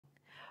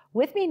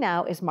With me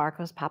now is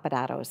Marcos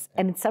Papadatos.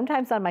 And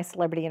sometimes on my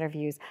celebrity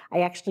interviews,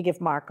 I actually give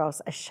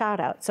Marcos a shout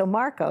out. So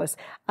Marcos,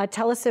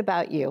 tell us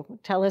about you.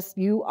 Tell us,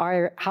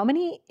 how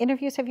many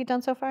interviews have you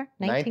done so far?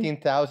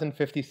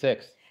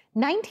 19,056.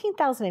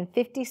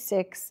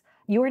 19,056.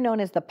 You are known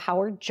as the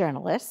Power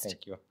Journalist.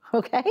 Thank you.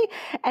 Okay.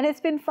 And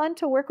it's been fun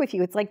to work with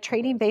you. It's like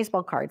trading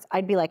baseball cards.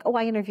 I'd be like, oh,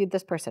 I interviewed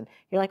this person.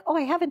 You're like, oh,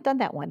 I haven't done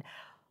that one.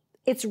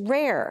 It's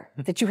rare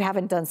that you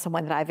haven't done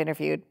someone that I've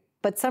interviewed,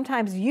 but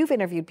sometimes you've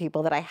interviewed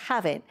people that I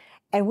haven't.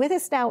 And with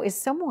us now is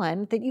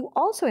someone that you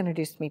also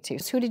introduced me to.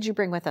 So who did you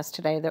bring with us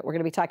today that we're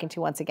going to be talking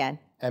to once again?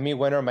 Emmy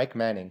winner Mike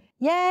Manning.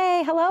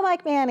 Yay. Hello,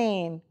 Mike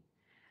Manning.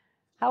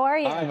 How are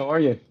you? Hi, how are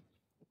you?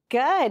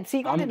 Good. So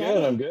you got I'm an good,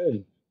 Emmy. I'm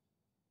good.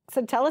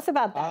 So tell us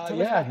about that.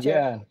 Tell us Yeah, about your...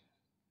 yeah.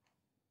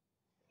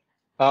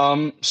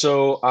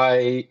 So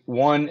I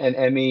won an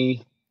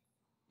Emmy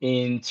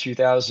in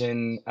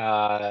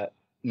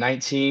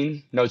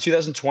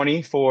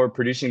 2020 for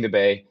producing The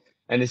Bay,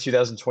 and in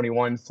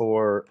 2021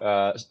 for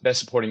Best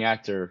Supporting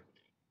Actor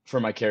for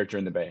my character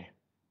in The Bay.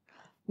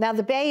 Now,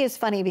 The Bay is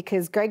funny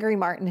because Gregory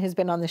Martin has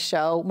been on the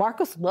show.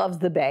 Marcos loves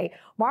The Bay.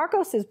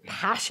 Marcos is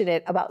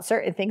passionate about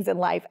certain things in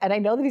life, and I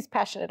know that he's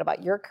passionate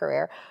about your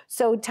career.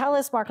 So tell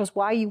us, Marcos,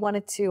 why you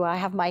wanted to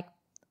have Mike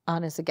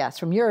on as a guest,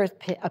 from your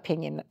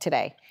opinion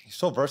today. He's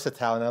so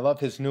versatile, and I love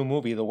his new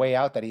movie, The Way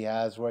Out, that he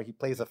has, where he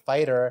plays a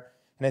fighter,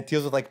 and it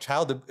deals with like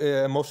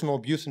emotional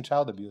abuse and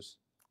child abuse.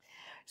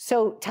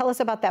 So tell us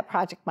about that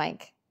project,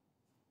 Mike.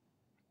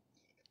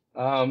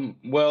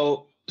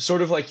 Well,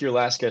 sort of like your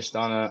last guest,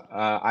 Donna,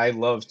 I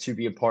love to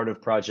be a part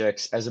of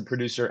projects as a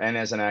producer and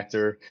as an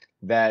actor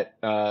that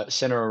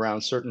center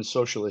around certain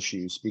social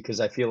issues, because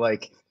I feel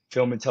like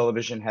film and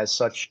television has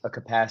such a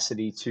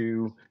capacity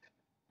to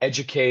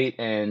educate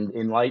and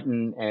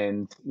enlighten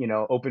and,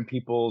 open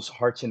people's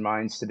hearts and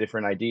minds to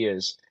different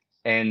ideas.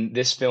 And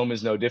this film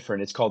is no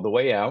different. It's called The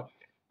Way Out.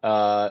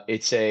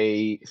 It's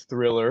a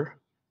thriller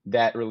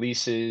that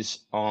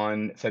releases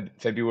on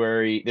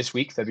February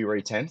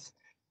 10th,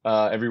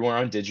 everywhere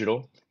on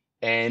digital.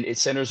 And it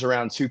centers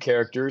around two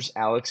characters,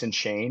 Alex and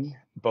Shane,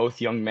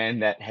 both young men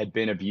that had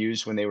been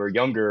abused when they were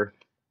younger,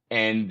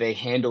 and they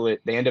handle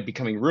it. They end up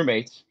becoming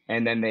roommates,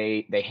 and then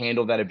they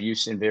handle that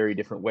abuse in very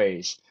different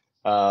ways.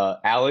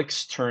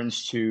 Alex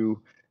turns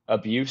to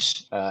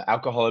abuse,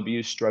 alcohol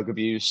abuse, drug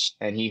abuse,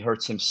 and he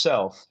hurts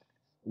himself.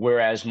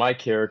 Whereas my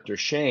character,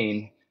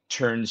 Shane,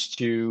 turns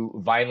to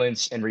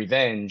violence and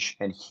revenge,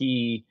 and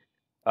he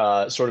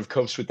sort of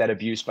copes with that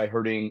abuse by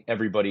hurting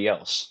everybody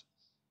else.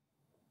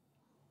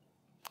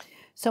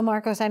 So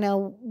Marcos, I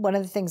know one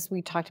of the things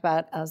we talked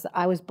about is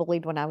I was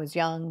bullied when I was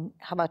young.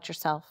 How about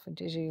yourself?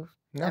 Did you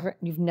ever?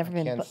 You've never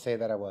been. I can't say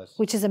that I was.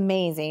 Which is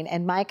amazing.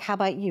 And Mike, how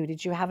about you?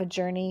 Did you have a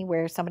journey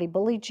where somebody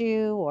bullied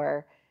you,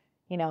 or,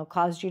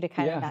 caused you to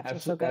kind of not feel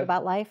so good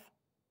about life?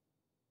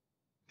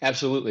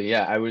 Absolutely,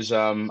 yeah. I was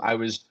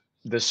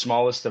the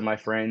smallest of my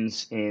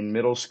friends in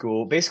middle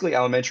school, basically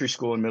elementary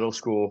school and middle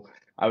school.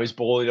 I was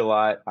bullied a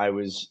lot. I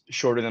was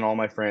shorter than all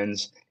my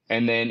friends,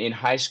 and then in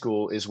high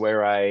school is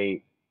where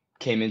I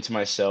came into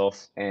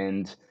myself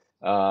and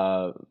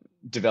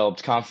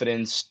developed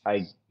confidence.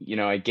 I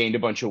gained a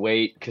bunch of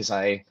weight because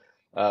I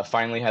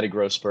finally had a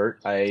growth spurt.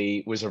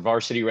 I was a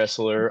varsity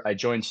wrestler. I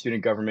joined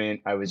student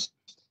government. I was,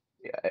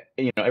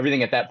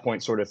 everything at that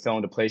point sort of fell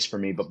into place for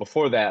me. But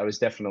before that, I was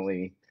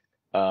definitely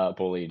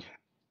bullied.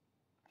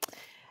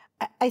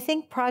 I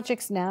think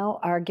projects now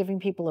are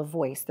giving people a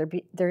voice.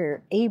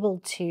 They're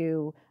able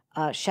to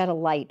shed a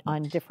light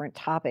on different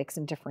topics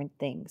and different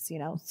things.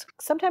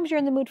 Sometimes you're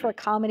in the mood for a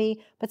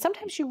comedy, but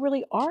sometimes you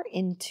really are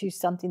into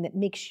something that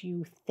makes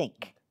you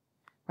think,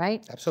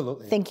 right?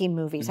 Absolutely. Thinking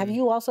movies. Have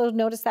you also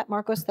noticed that,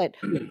 Marcos, that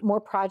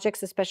more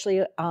projects,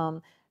 especially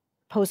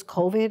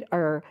post-COVID,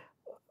 are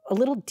a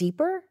little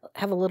deeper,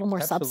 have a little more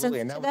substance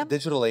and now to with them? the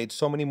digital age,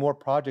 so many more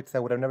projects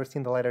that would have never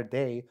seen the light of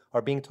day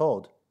are being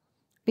told.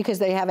 Because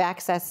they have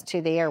access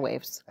to the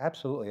airwaves.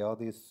 Absolutely, all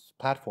these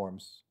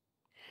platforms.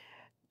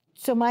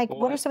 So, Mike,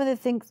 what are some of the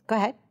things? Go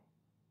ahead.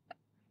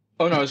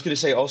 Oh, no, I was going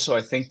to say also,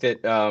 I think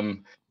that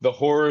the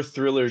horror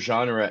thriller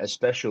genre,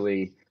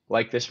 especially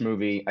like this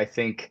movie, I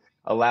think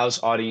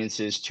allows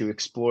audiences to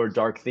explore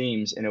dark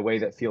themes in a way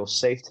that feels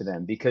safe to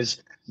them,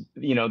 because,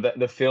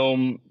 the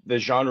film, the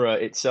genre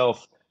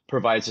itself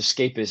provides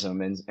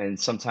escapism, and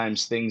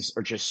sometimes things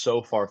are just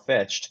so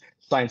far-fetched.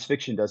 Science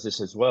fiction does this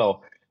as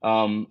well.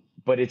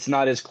 But it's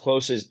not as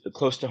close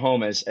to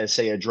home as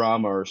say a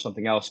drama or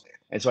something else.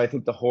 And so I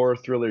think the horror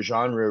thriller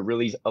genre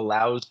really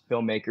allows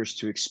filmmakers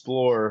to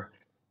explore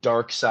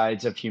dark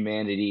sides of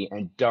humanity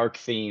and dark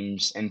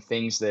themes and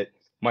things that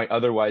might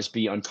otherwise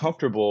be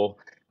uncomfortable,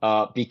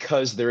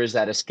 because there is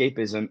that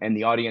escapism, and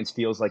the audience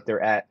feels like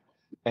they're at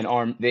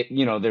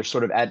they're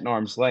sort of at an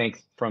arm's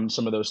length from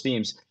some of those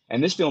themes.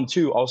 And this film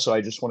too, also,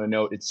 I just want to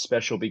note, it's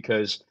special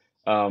because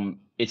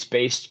it's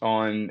based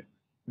on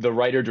the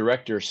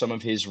writer-director, some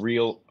of his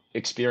real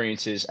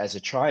experiences as a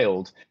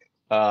child.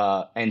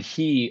 And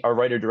our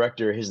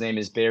writer-director, his name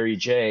is Barry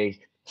J.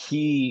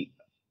 He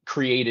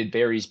created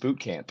Barry's Boot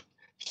Camp.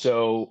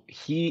 So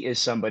he is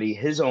somebody,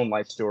 his own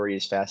life story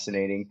is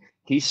fascinating.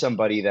 He's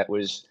somebody that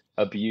was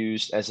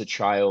abused as a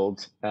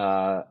child,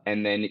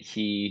 and then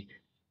he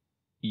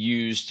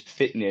used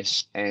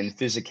fitness and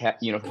physical,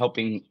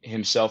 helping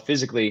himself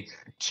physically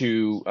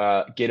to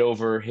get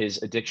over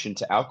his addiction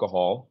to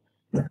alcohol.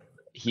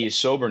 He is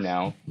sober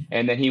now,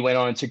 and then he went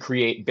on to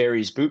create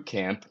Barry's Boot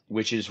Camp,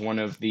 which is one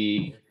of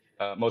the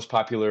most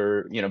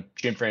popular,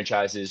 gym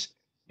franchises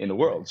in the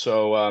world.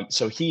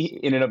 So he,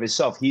 in and of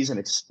himself, he's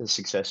a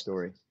success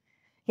story.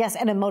 Yes,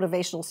 and a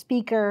motivational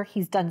speaker.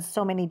 He's done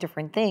so many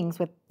different things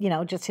with,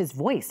 just his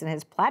voice and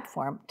his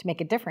platform to make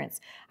a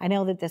difference. I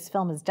know that this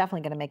film is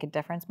definitely going to make a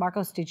difference.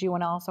 Marcos, did you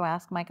want to also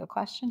ask Mike a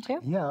question too?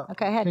 Yeah.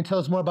 Okay, ahead. Can you tell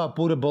us more about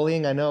Buddha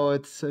bullying? I know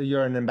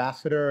you're an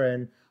ambassador,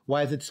 and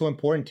why is it so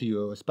important to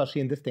you,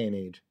 especially in this day and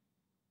age?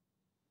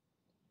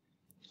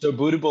 So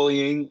Buddha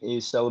Bullying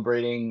is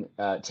celebrating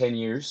 10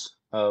 years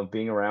of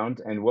being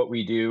around. And what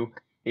we do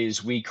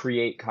is we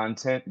create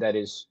content that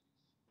is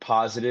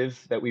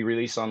positive that we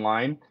release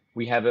online.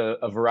 We have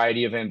a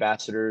variety of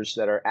ambassadors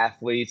that are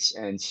athletes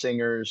and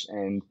singers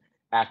and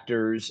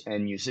actors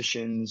and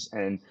musicians,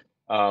 and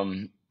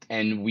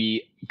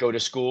we go to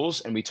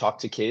schools and we talk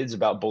to kids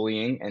about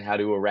bullying and how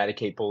to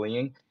eradicate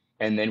bullying.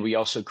 And then we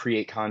also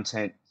create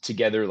content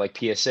together like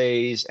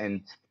PSAs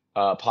and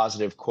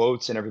positive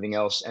quotes and everything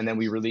else. And then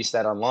we release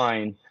that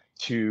online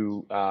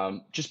to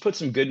just put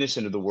some goodness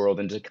into the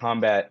world and to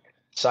combat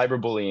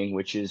cyberbullying,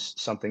 which is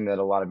something that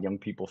a lot of young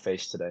people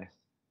face today.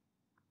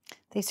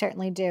 They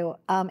certainly do.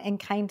 And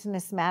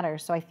kindness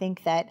matters. So I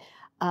think that,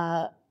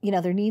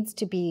 there needs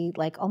to be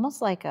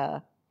almost like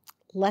a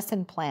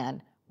lesson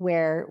plan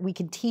where we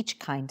can teach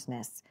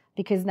kindness,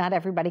 because not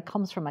everybody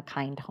comes from a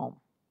kind home.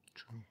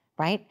 True.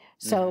 Right?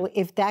 So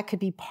if that could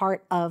be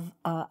part of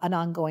an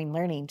ongoing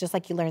learning, just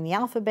like you learn the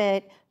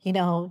alphabet, you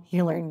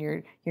learn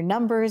your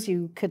numbers,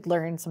 you could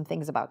learn some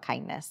things about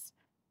kindness.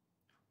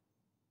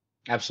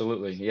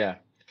 Absolutely. Yeah.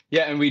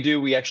 Yeah. And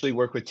we actually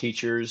work with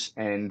teachers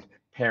and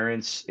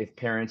parents. If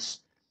parents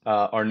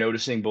are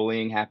noticing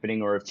bullying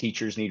happening, or if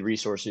teachers need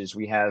resources,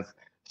 we have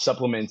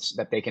supplements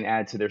that they can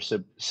add to their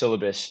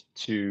syllabus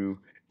to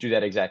do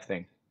that exact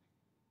thing.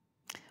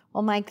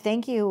 Well, Mike,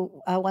 thank you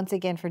once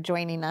again for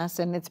joining us,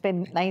 and it's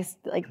been nice,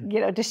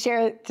 to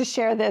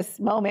share this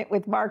moment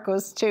with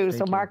Marcos too.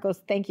 So, Marcos,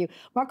 thank you.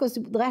 Marcos,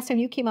 the last time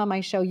you came on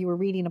my show, you were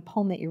reading a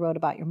poem that you wrote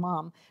about your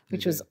mom,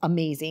 which was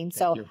amazing.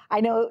 So,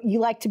 I know you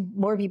like to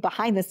more be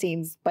behind the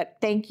scenes, but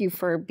thank you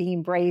for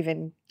being brave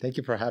and thank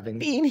you for having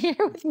being here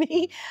with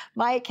me,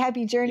 Mike.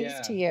 Happy journeys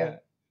to you. Yeah.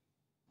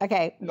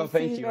 Okay. No,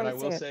 thank you, and I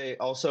will say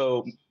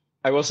also.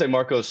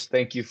 Marcos,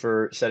 thank you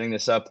for setting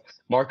this up.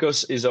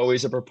 Marcos is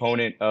always a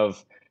proponent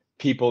of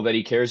people that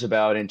he cares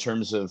about in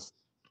terms of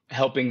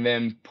helping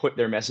them put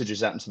their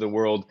messages out into the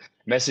world,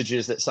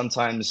 messages that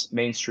sometimes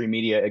mainstream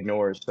media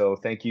ignores. So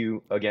thank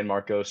you again,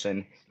 Marcos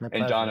and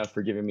Donna,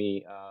 for giving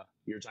me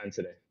your time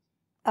today.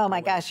 Oh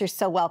my gosh, you're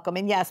so welcome.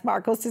 And yes,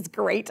 Marcos is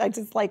great. I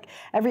just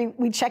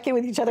we check in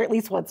with each other at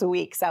least once a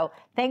week. So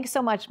thanks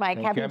so much, Mike.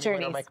 Happy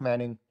journeys. Mike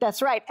Manning.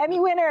 That's right.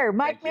 Emmy winner,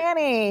 Mike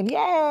Manning.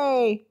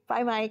 Yay.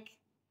 Bye, Mike.